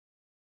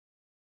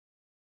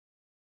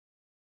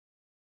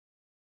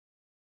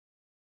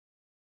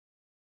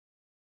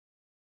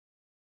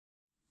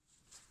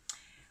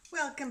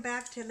Welcome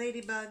back to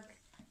Ladybug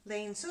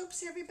Lane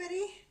Soaps,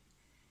 everybody.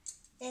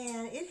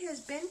 And it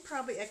has been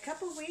probably a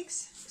couple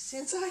weeks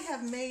since I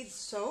have made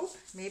soap,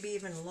 maybe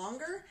even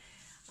longer.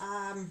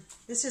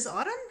 This is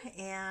autumn,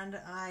 and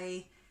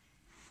my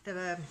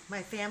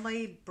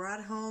family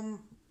brought home,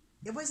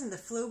 it wasn't the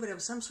flu, but it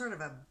was some sort of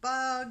a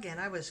bug, and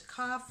I was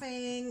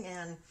coughing,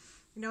 and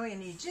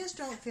and you just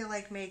don't feel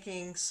like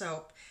making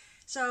soap.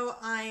 So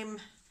I'm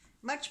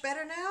much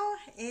better now,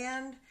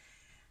 and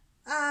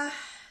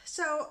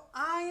so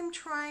I'm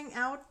trying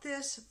out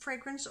this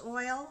fragrance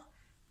oil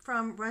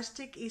from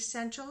Rustic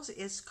Escentuals.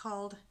 It's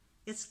called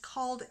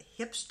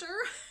HIPSTER,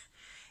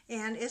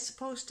 and it's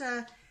supposed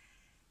to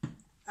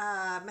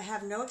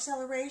have no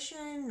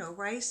acceleration, no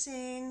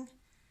ricing,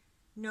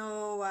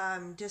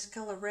 no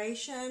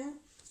discoloration,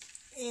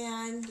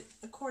 and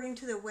according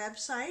to the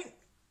website,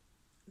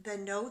 the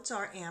notes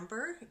are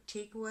amber,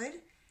 teakwood,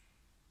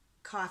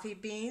 coffee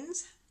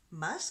beans,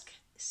 musk,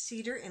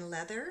 cedar and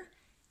leather,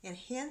 and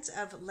hints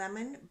of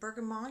lemon,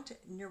 bergamot,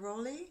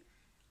 neroli,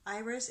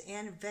 iris,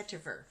 and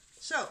vetiver.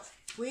 So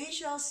we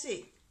shall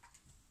see.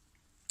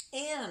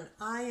 And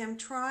I am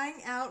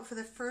trying out for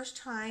the first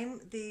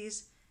time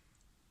these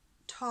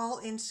tall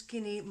and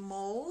skinny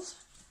molds.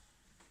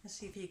 Let's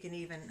see if you can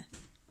even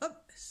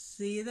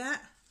see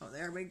that. Oh,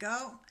 there we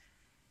go.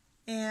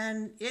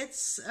 And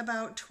it's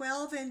about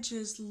 12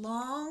 inches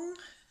long,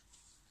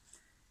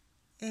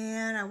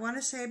 and I want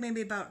to say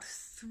maybe about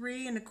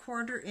 3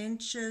 1/4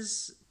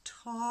 inches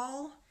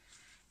tall.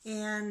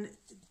 And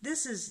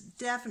this is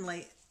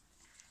definitely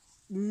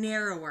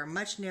narrower,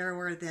 much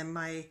narrower than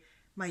my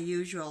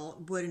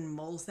usual wooden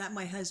molds that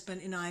my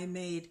husband and I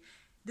made.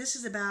 This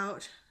is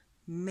about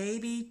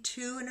maybe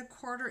 2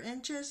 1/4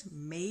 inches,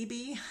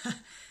 maybe.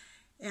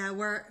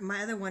 Where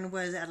my other one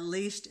was at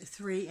least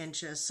 3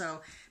 inches.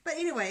 So, but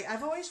anyway,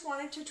 I've always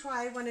wanted to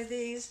try one of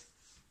these,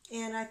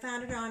 and I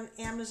found it on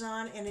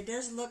Amazon, and it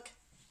does look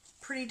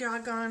pretty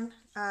doggone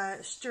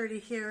sturdy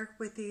here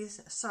with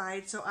these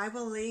sides. So I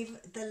will leave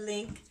the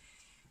link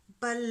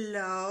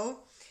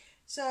below.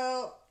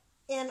 So,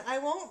 and I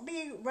won't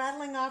be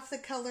rattling off the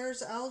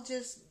colors. I'll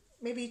just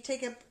maybe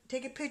take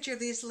a picture of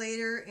these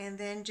later and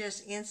then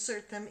just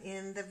insert them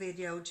in the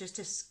video just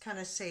to kind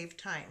of save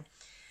time.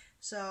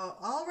 So,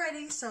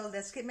 alrighty, so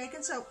let's get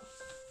making soap.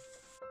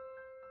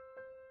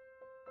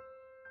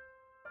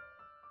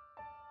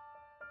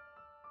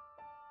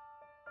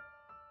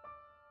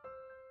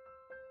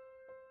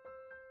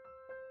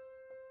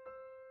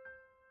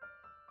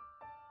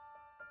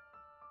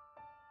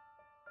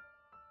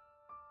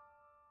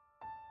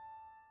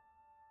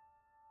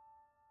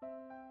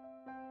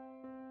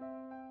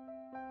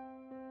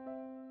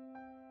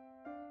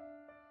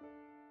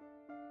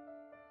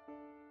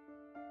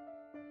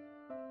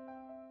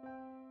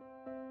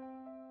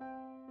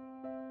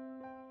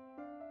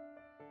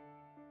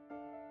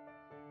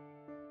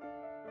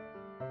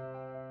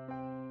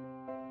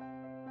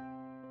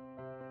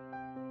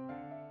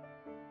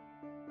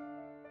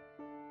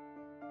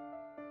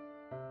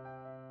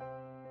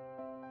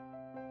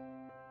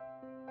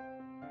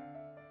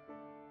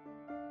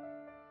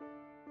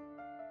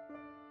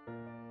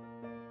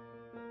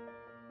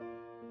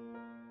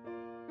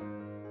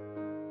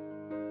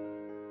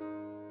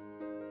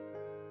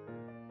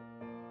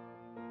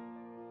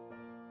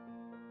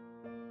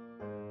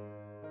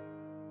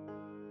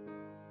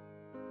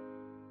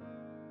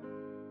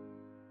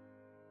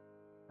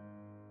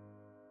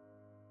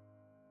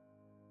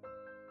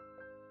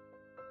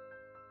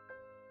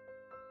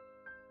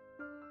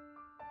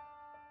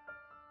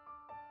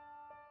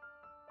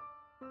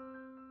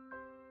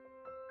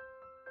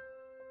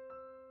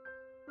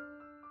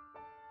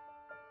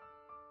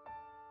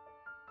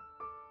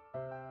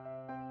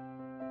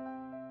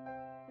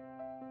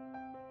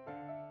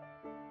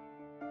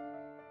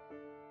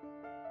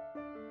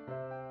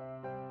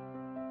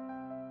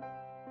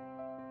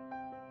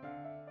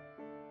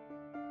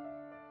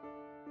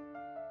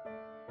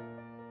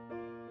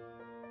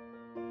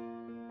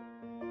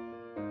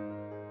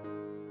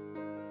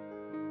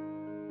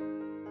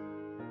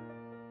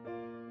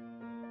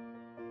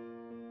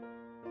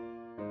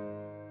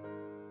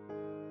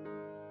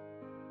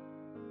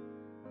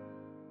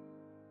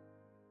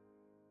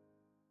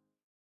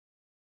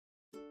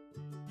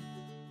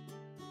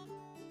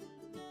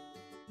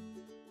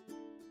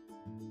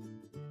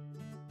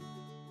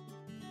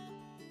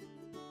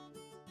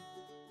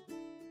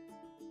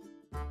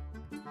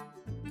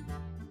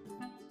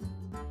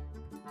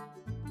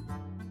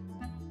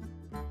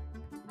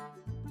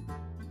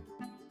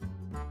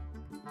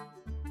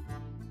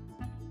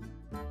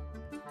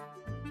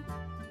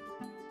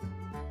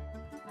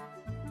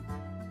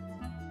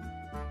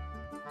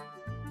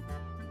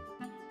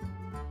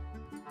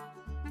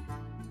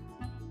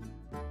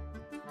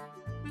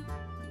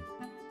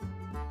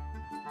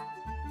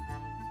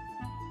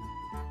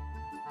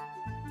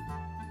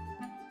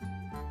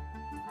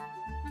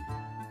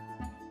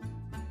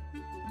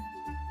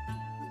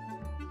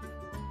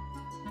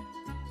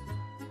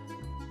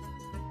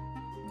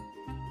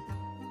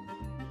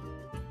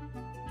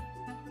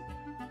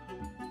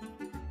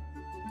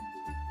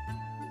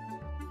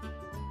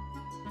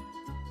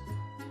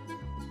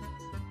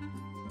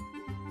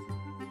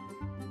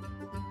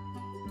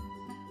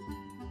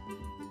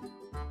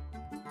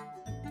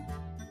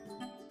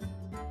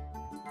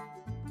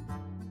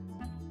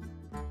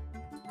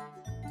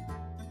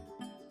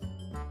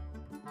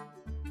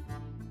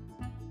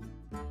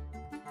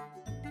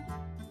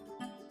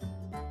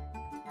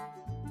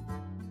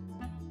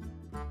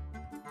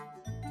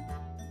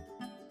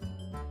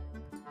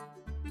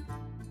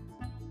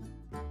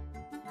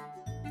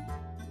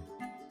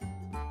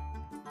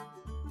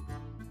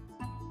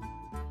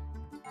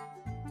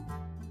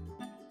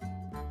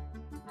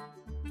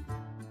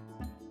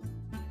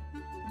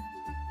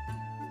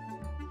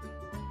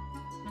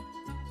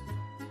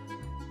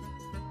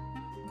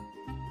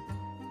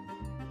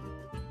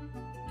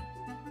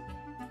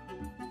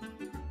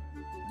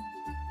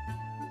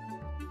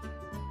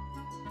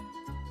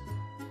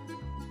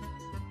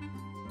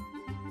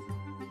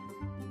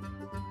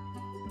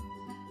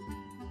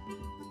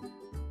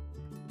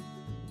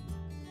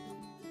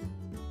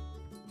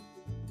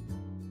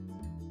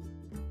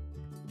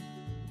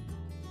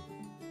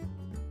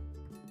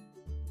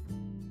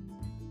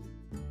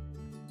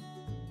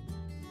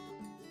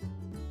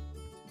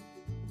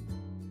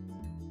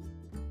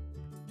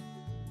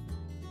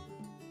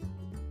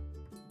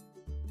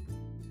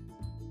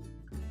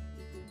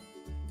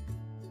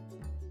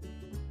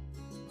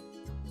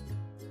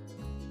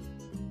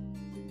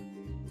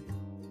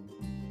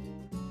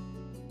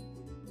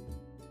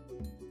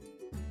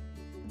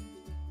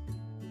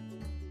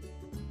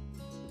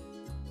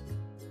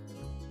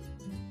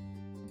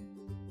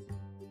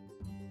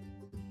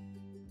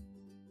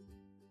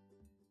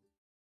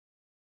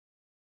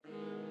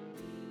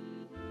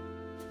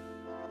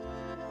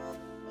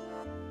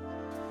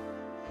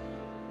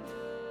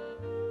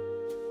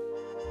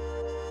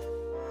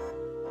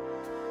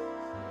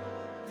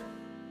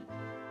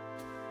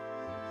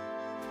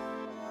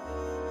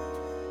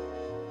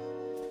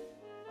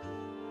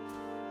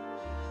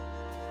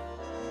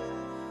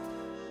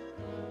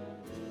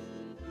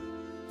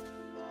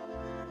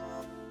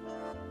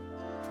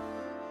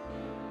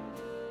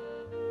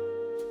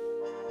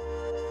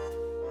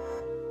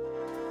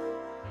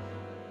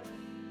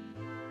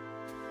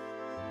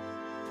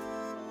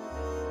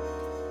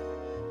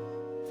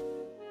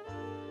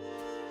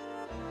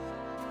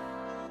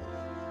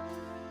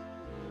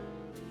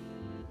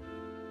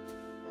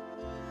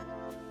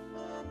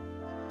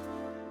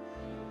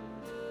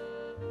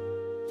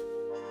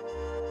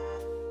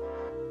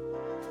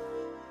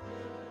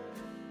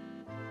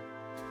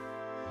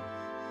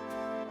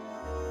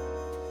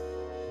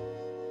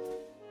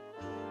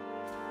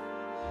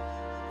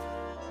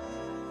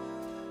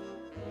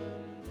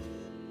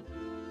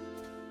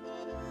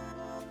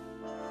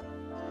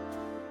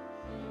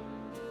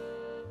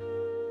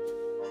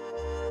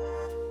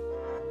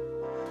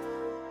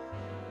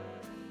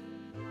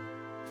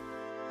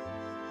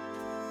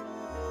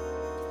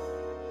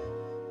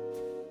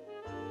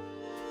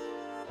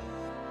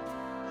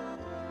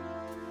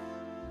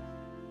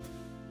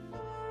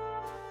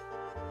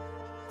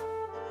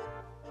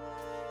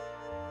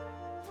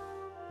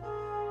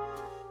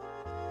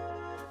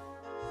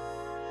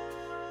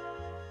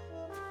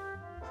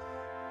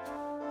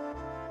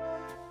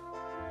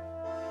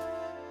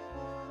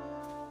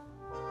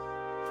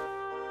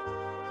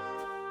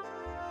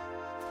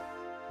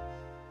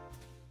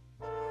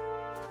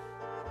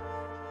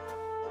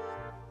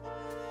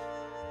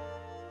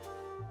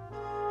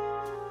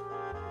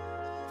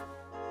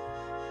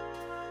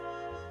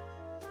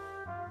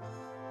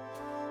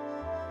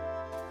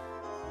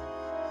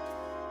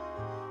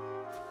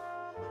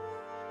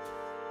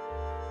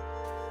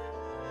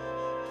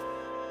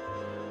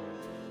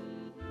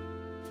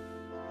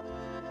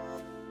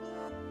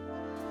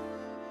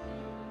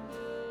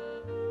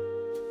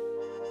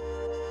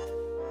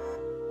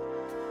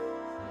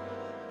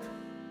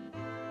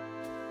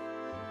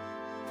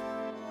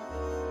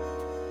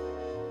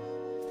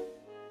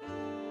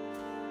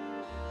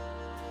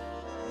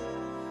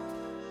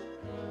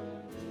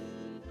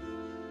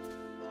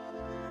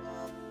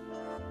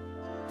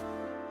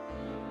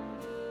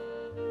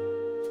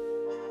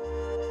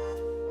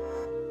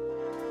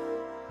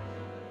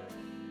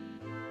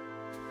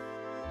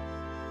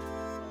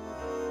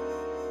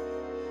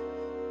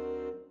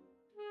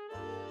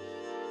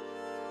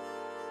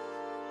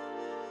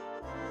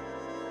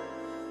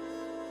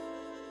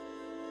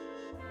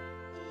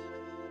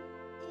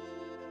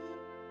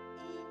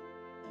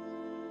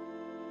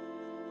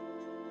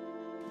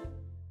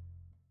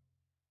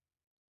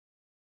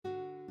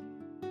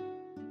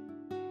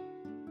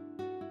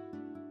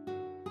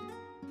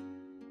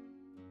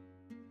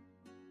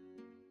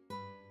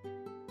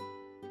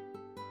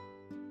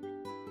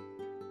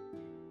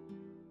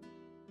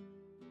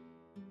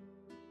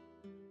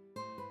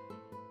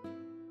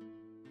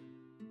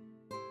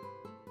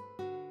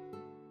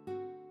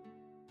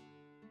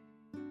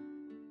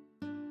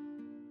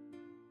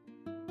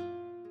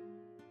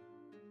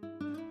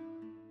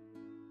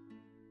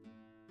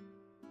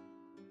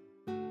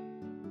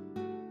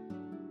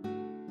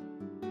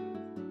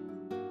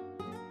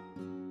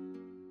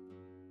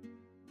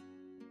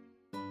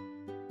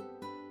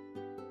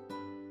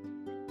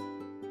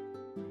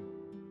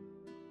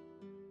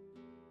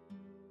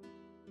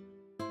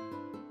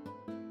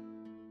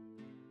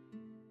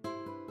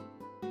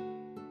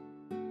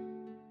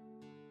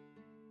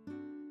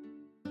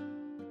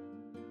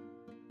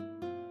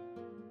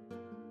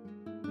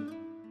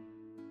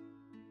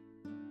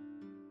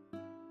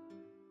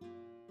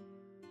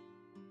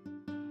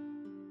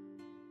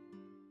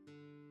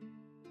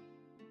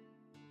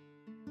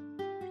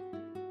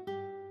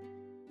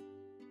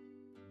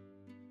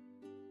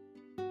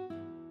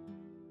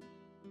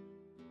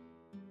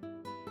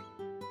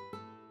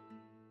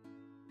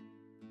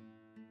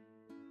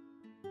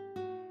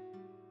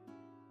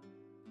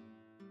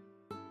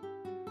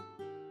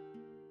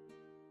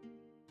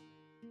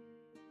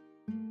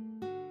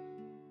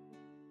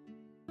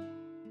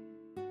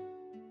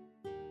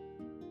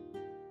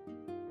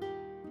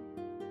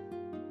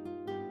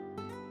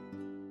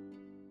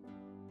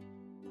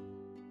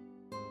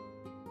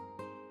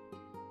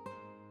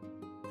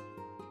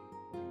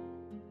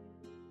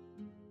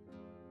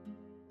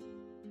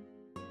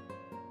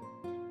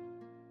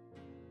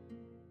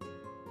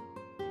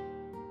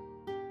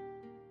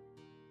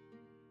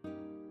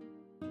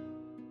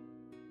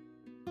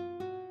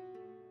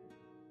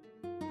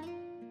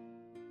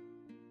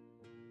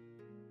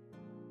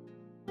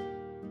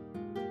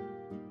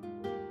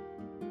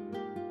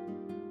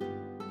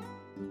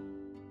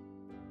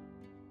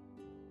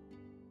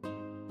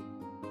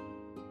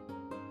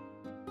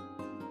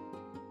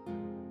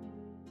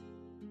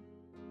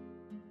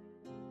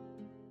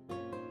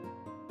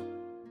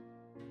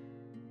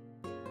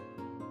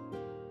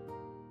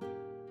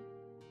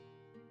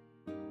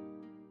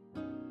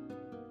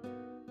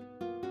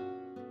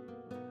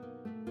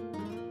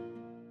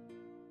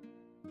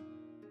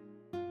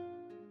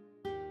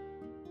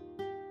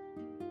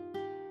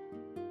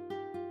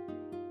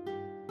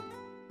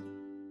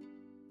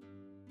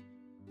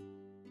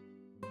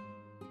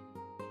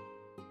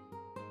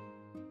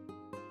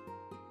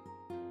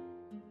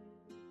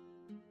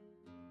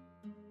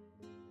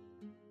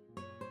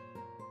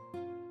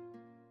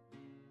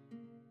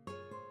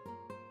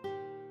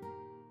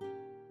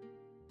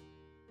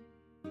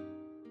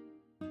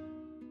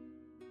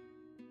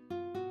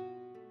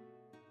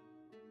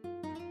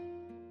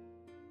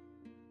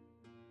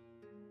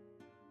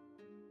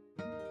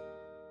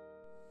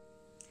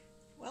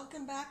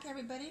 Welcome back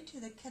everybody to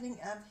the cutting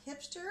of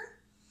Hipster.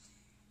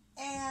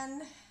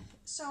 And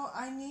so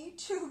I need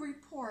to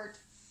report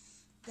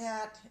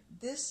that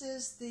this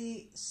is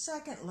the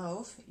second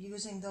loaf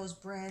using those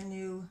brand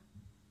new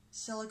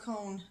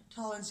silicone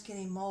tall and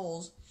skinny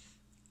molds.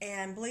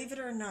 And believe it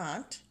or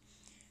not,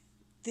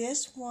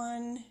 this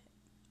one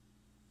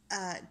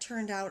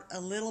turned out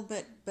a little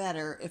bit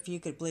better, if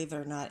you could believe it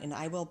or not, and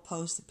I will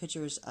post the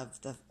pictures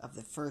of the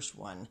first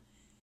one.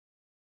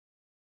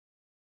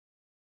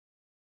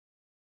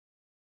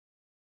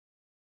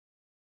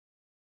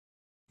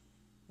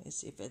 Let's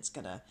see if it's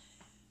gonna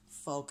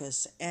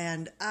focus.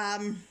 And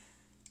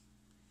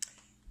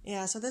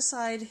yeah, so this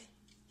side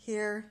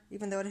here,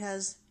 even though it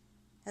has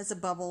the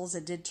bubbles,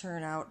 it did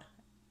turn out,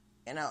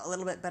 you know, a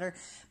little bit better.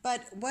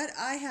 But what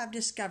I have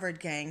discovered,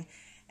 gang,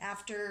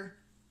 after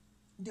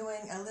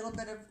doing a little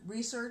bit of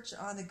research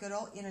on the good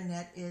old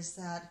internet, is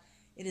that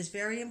it is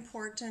very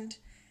important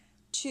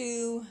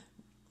to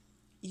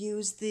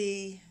use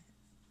the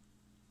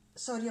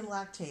sodium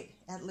lactate,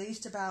 at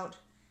least about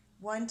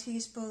 1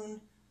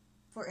 teaspoon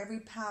for every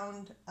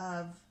pound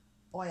of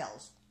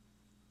oils.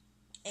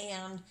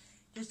 And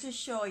just to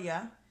show you,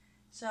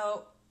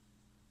 so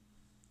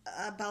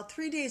about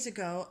 3 days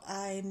ago,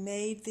 I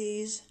made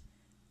these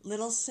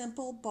little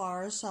simple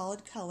bars,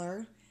 solid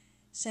color,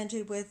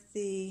 scented with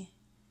the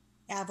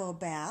Avo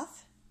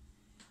Bath.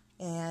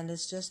 And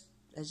it's just,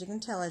 as you can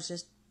tell, it's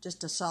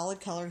just a solid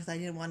color because I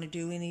didn't want to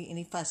do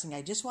any fussing.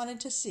 I just wanted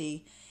to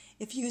see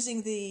if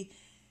using the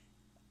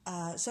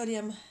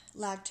sodium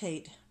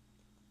lactate,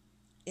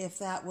 if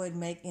that would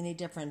make any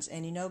difference.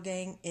 And you know,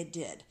 gang, it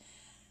did.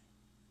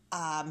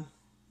 I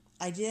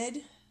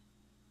did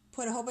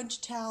put a whole bunch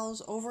of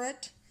towels over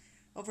it,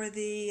 over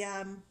the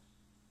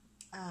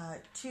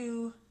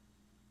two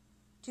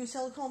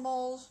silicone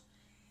molds,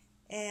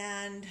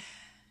 and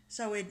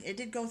so it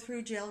did go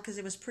through gel because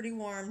it was pretty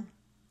warm.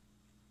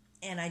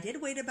 And I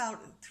did wait about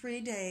 3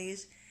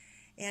 days,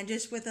 and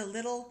just with a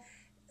little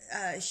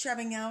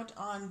shoving out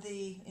on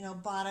the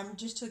bottom,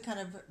 just to kind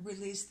of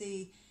release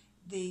the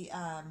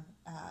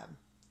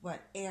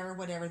air,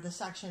 whatever, the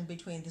suction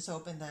between the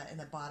soap and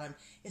the bottom,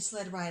 it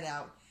slid right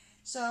out.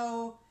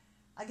 So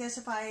I guess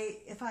if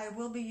I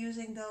will be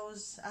using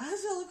those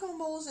silicone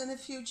molds in the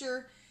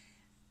future,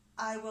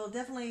 I will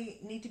definitely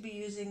need to be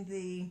using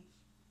the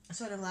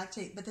sodium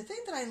lactate. But the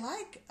thing that I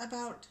like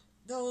about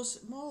those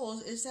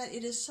molds is that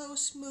it is so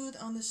smooth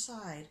on the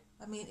side.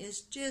 I mean,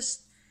 it's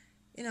just,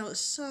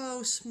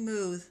 so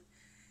smooth.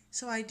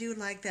 So I do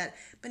like that.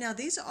 But now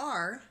these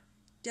are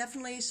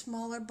definitely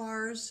smaller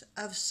bars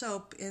of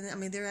soap, and I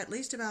mean, they're at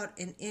least about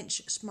 1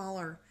 inch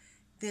smaller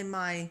than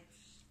my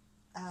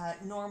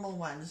normal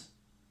ones.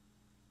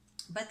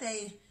 But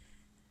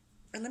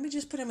let me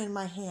just put them in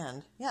my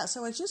hand. Yeah,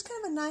 so it's just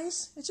kind of a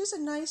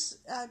nice,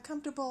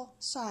 comfortable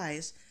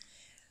size.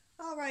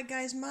 All right,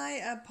 guys,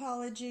 my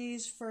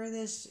apologies for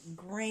this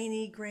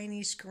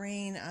grainy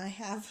screen. I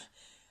have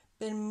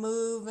been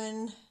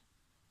moving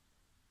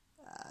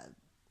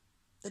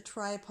the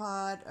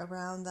tripod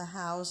around the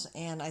house,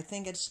 and I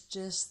think it's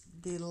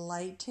just the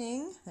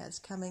lighting that's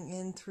coming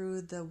in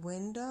through the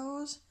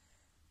windows.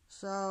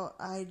 So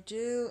I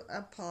do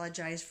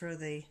apologize for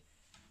the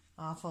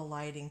awful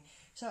lighting.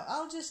 So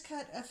I'll just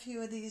cut a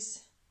few of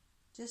these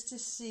just to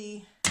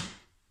see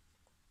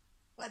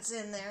what's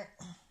in there.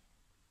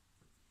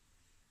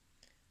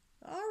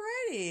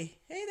 Alrighty.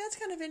 Hey, that's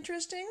kind of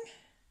interesting.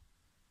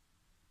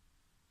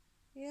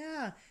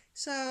 Yeah.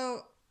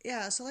 So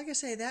like I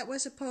say, that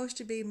was supposed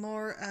to be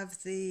more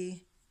of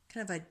the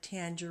kind of a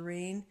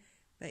tangerine,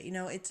 but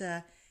it's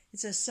a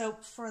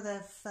soap for the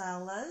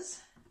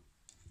fellas.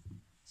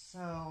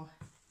 So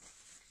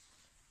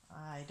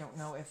I don't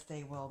know if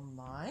they will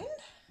mind.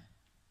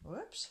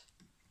 Whoops.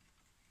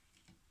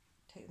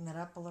 Tighten that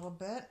up a little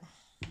bit.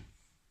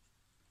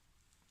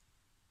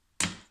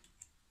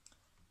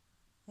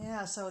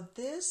 Yeah, so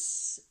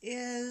this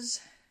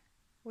is,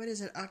 what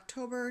is it,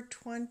 October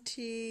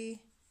 29th?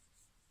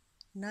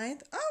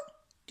 Oh,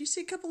 do you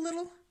see a couple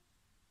little,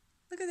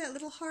 look at that,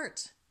 little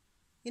hearts.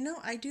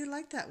 I do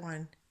like that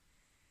one.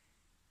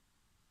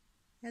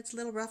 It's a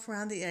little rough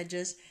around the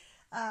edges.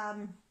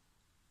 And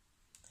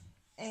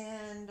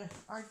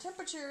our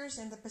temperatures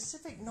in the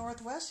Pacific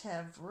Northwest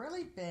have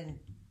really been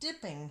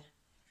dipping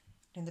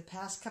in the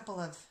past couple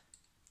of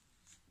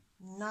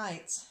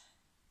nights.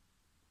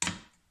 I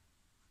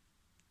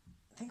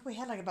think we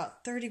had like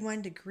about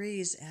 31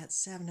 degrees at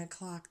 7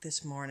 o'clock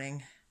this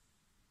morning.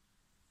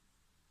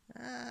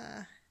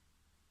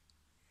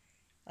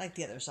 Like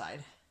the other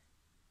side.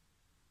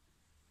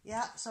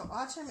 Yeah, so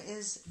autumn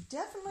is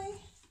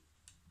definitely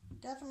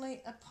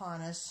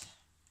upon us.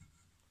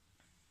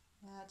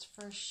 That's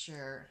for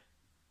sure.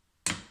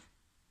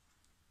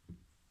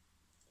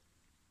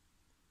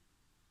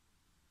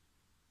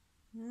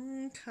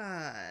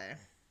 Okay.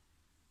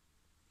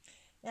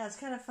 Yeah, it's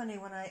kind of funny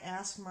when I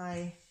ask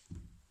my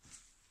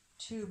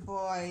 2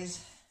 boys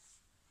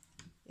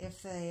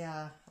if they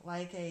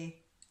like a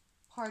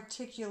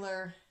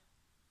particular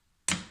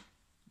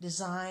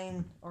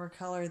design or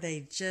color,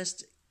 they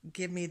just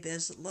give me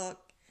this look.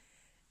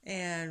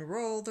 and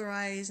roll their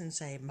eyes and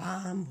say,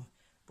 "Mom,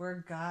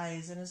 we're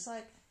guys." And it's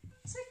like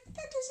that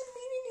doesn't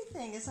mean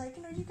anything. It's like,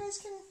 you guys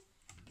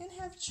can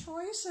have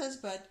choices,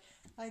 but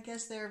I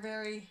guess they're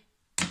very,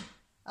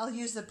 I'll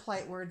use the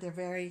polite word, they're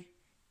very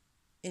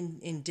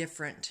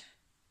indifferent.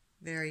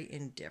 Very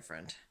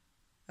indifferent.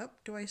 Oh,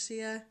 do I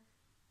see a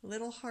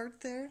little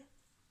heart there?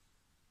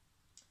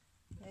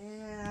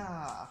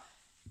 Yeah.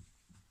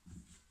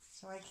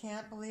 So I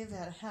can't believe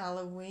that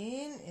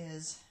Halloween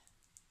is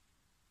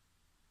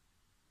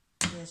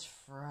this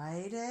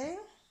Friday.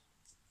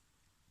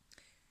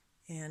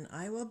 And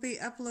I will be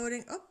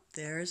uploading, oh,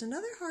 there's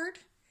another heart.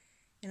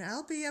 And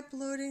I'll be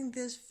uploading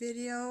this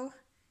video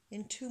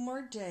in 2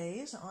 more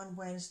days. On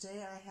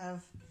Wednesday, I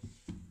have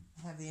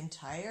the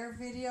entire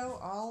video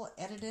all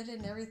edited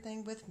and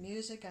everything with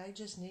music. I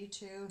just need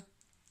to,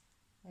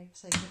 like I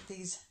said,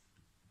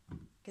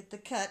 get the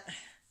cut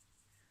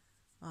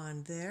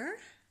on there.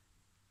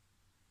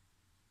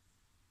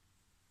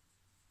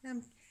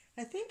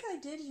 I think I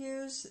did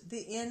use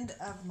the end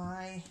of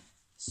my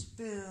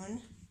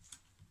spoon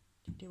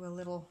to do a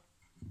little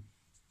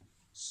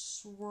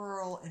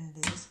swirl in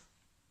these.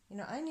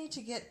 I need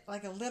to get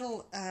like a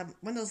little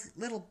one of those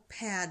little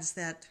pads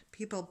that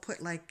people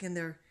put like in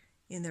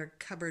their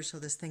cupboard so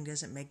this thing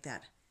doesn't make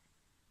that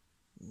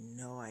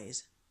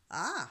noise.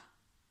 Ah,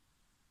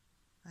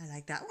 I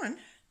like that one.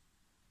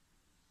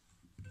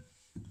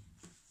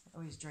 It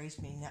always drives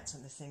me nuts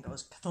when this thing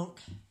goes thunk.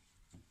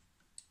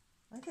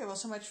 Okay, well,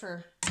 so much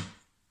for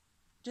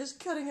just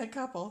cutting a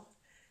couple.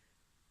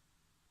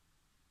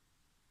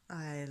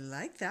 I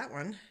like that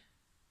one.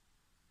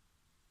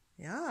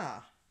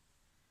 Yeah.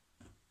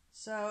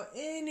 So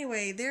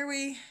anyway, there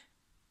we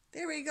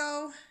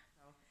go.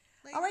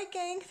 All right,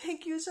 gang,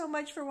 thank you so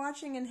much for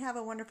watching and have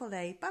a wonderful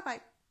day.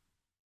 Bye-bye.